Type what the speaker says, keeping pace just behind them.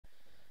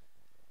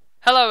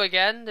Hello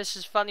again, this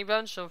is Funny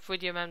Bones from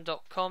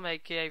 3DMM.com,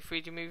 aka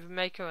 3D Movie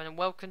Maker, and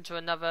welcome to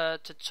another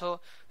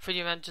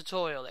 3DMM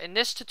tutorial. In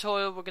this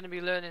tutorial we're going to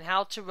be learning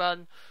how to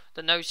run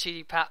the No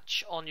CD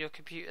patch on your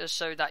computer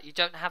so that you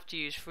don't have to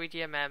use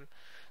 3DMM,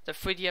 the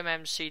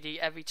 3DMM CD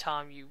every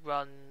time you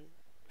run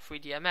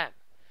 3DMM.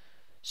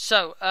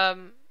 So,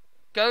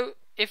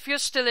 if you're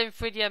still in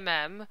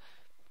 3DMM,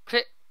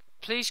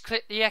 please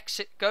click the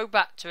exit, go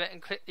back to it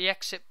and click the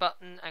exit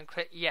button and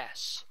click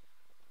yes.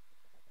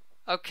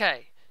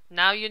 Okay.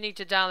 Now you need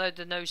to download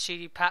the No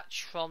CD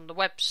patch from the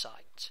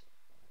website.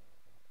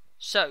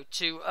 So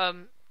to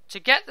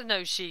get the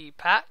No CD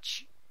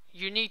patch,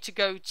 you need to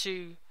go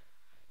to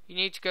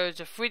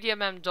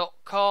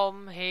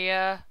 3dmm.com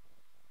here.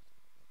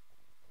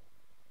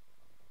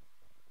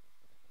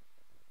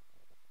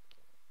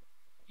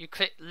 You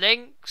click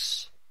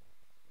links,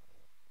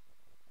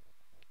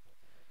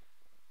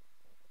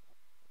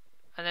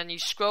 and then you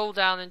scroll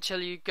down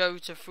until you go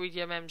to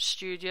 3DMM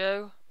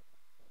Studio.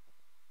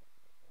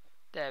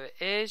 There it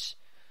is.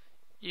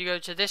 You go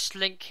to this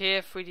link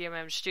here,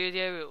 3DMM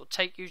Studio. It will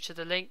take you to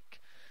the link.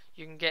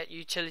 You can get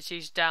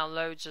utilities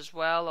downloads as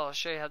well. I'll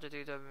show you how to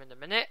do them in a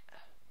minute.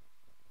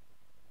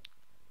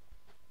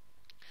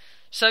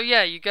 So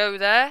yeah, you go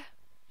there.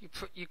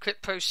 You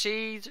click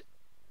proceed.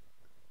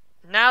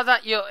 Now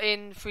that you're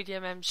in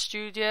 3DMM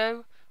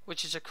Studio,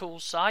 which is a cool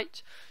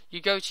site,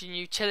 you go to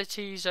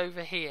utilities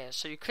over here.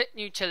 So you click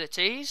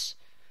utilities,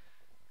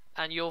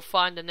 and you'll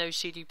find the No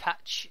CD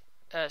patch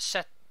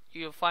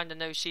You'll find the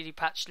No CD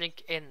patch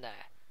link in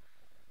there.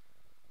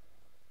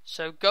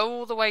 So go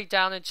all the way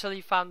down until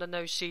you found the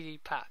No CD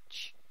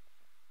patch.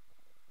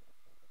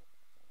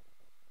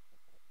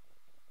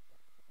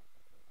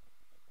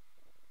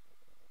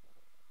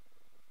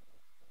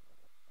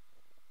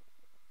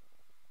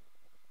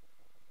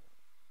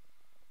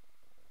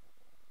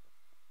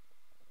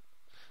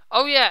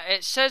 Oh yeah,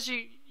 it says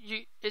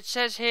it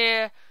says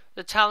here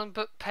the talent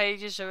book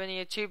pages are in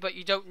here too, but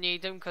you don't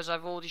need them because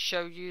I've already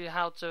showed you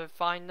how to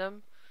find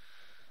them.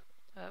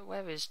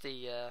 Where is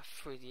the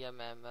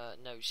 3DMM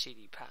No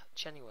CD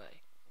patch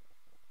anyway?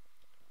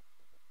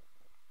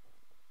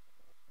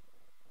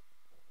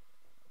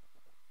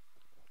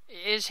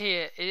 It is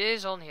here. It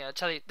is on here. I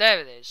tell you,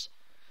 there it is.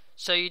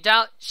 So you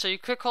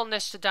click on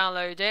this to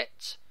download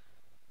it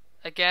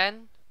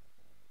again,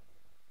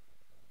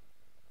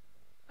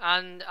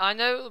 and I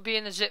know it will be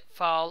in a zip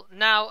file.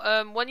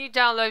 Now, when you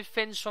download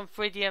things from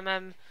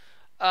 3DMM,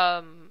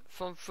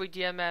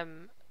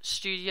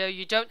 Studio,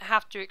 you don't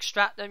have to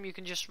extract them. You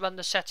can just run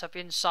the setup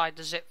inside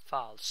the zip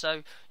file.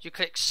 So you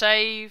click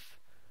save,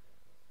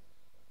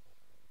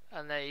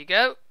 and there you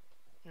go.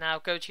 Now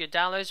go to your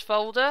downloads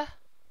folder.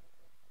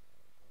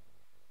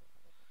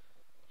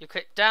 You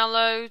click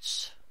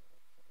downloads.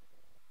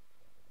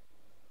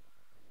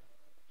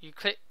 You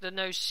click the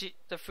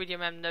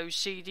 3DMM No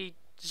CD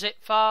zip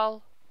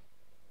file,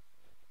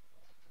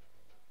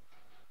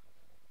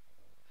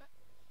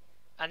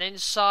 and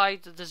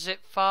inside the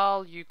zip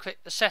file you click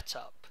the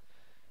setup.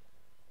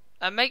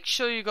 And make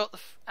sure you got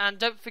and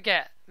don't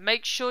forget,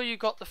 make sure you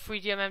got the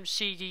 3DMM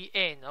CD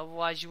in,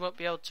 otherwise you won't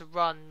be able to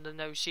run the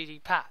No CD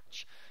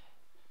patch.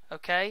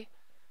 Okay,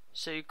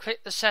 so you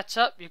click the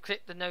setup, you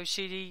click the No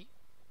CD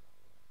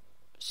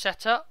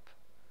setup,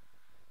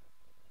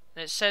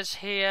 and it says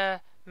here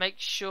make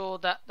sure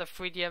that the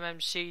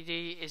 3DMM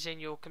CD is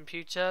in your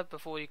computer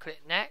before you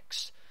click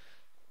next,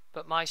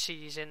 but my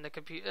CD is in the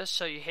computer,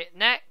 so you hit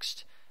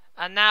next.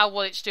 And now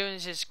what it's doing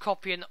is it's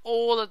copying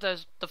all of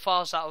the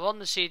files that are on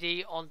the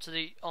CD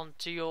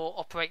onto your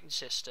operating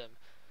system.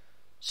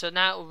 So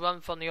now it will run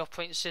from the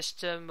operating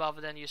system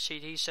rather than your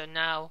CD. So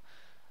now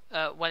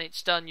when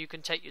it's done, you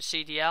can take your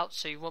CD out,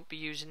 so you won't be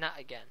using that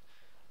again.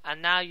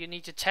 And now you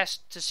need to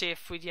test to see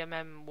if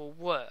 3DMM will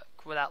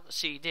work without the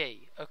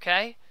CD.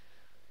 Okay?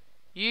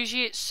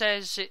 Usually it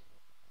says it.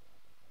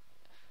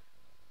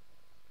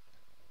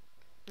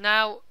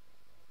 Now,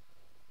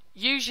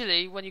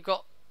 usually when you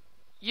got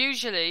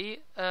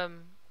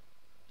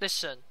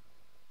listen.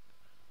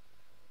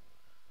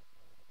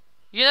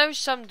 You know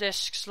some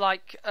discs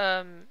like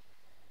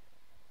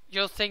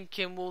you're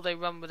thinking, will they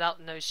run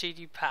without no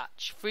CD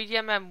patch?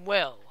 3DMM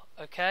will,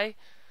 okay?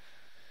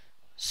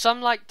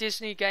 Some like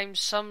Disney games,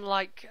 some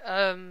like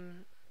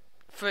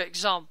for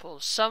example,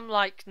 some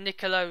like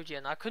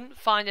Nickelodeon. I couldn't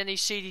find any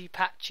CD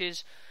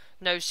patches,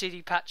 no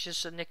CD patches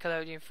for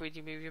Nickelodeon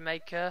 3D Movie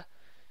Maker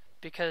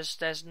because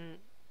there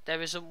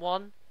isn't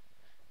one.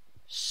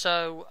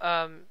 So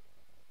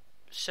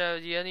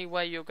the only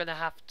way you're gonna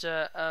have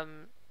to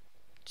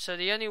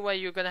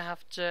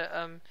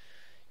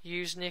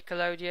use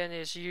Nickelodeon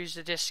is use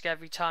the disc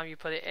every time you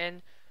put it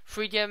in.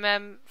 3D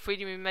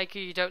Movie Maker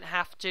you don't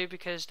have to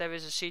because there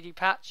is a CD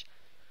patch.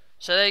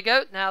 So there you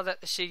go. Now that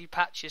the CD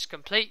patch is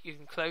complete, you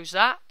can close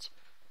that,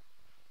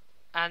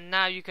 and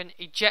now you can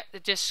eject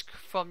the disc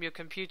from your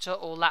computer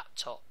or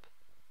laptop.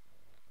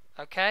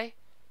 Okay.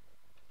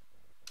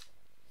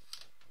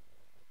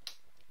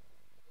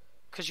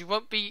 because you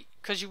won't be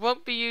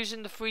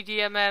using the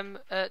 3DMM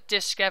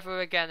disk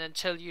ever again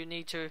until you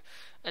need to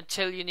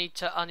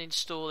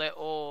uninstall it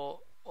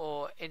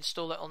or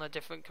install it on a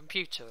different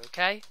computer.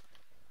 Okay.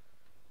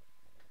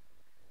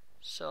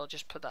 So I'll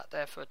just put that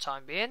there for a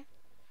time being.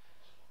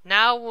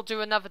 Now we'll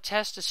do another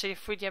test to see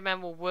if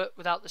 3DMM will work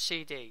without the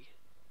CD.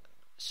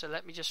 So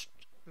let me just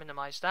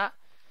minimize that.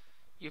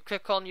 You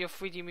click on your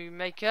 3D Movie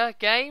Maker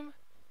game.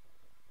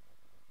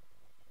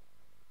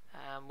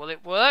 And will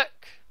it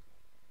work?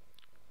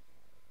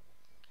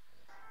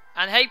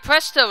 And hey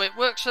presto, it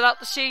works without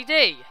the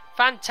CD.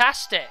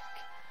 Fantastic.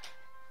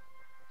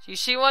 So you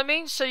see what I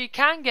mean? So you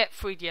can get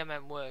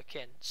 3DMM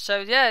working. So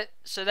yeah,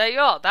 so there you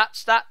are.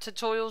 That's that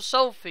tutorial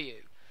solved for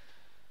you.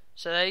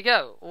 So there you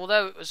go.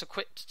 Although it was a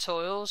quick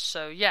tutorial,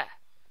 so yeah.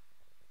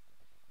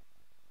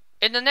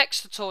 In the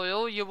next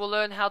tutorial, you will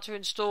learn how to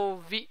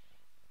install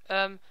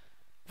Virtual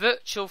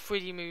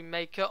 3D Movie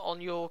Maker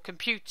on your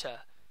computer.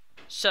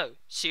 So,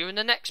 see you in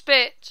the next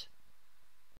bit.